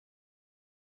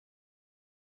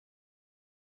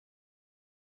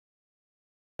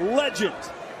Legend.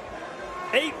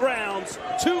 8 rounds,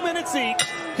 2 minutes each.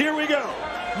 Here we go.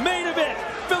 Main event.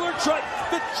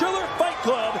 The Chiller Fight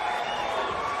Club.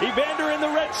 Evander in the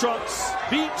red trunks.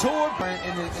 Vitor.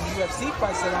 In the UFC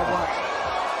fights that I watched.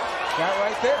 That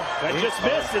right there. That just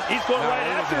missed it. He's going right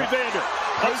after Evander.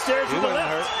 Upstairs to the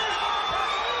left.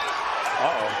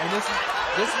 And this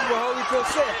is what Holyfield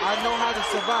said. I know how to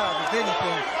survive. If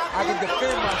anything, I can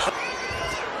defend myself.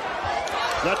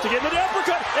 Left to get the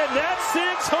uppercut, and that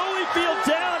sends Holyfield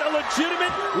down. A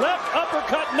legitimate left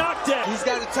uppercut knockdown. He's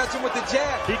got to touch him with the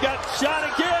jab. He got shot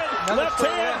again. Left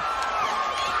hand.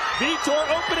 Vitor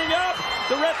opening up.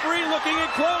 The referee looking in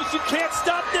close. You can't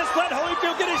stop this. Let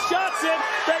Holyfield get his shots in.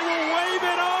 They will wave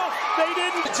it off. They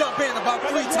didn't. Jump in about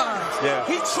 3 times. Yeah.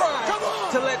 He tried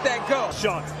to let that go.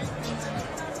 Shot.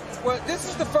 Well, this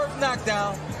is the first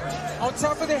knockdown. On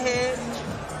top of the head.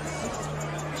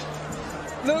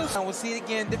 Loose. And we'll see it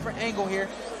again, different angle here.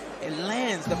 It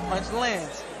lands, the punch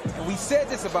lands. And we said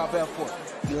this about Belfort.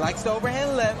 He likes the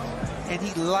overhand left, and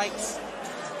he likes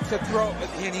to throw,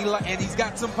 and he's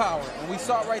got some power. And we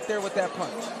saw it right there with that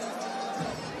punch.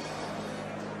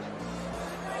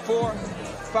 4,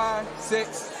 5,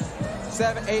 6,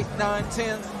 7, 8, 9,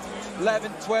 10,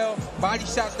 11, 12. Body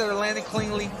shots that are landing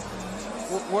cleanly.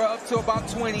 We're up to about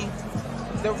 20.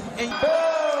 We're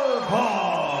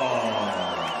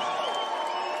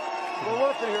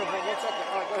working here, man. 1 second.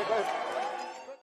 All right, go ahead.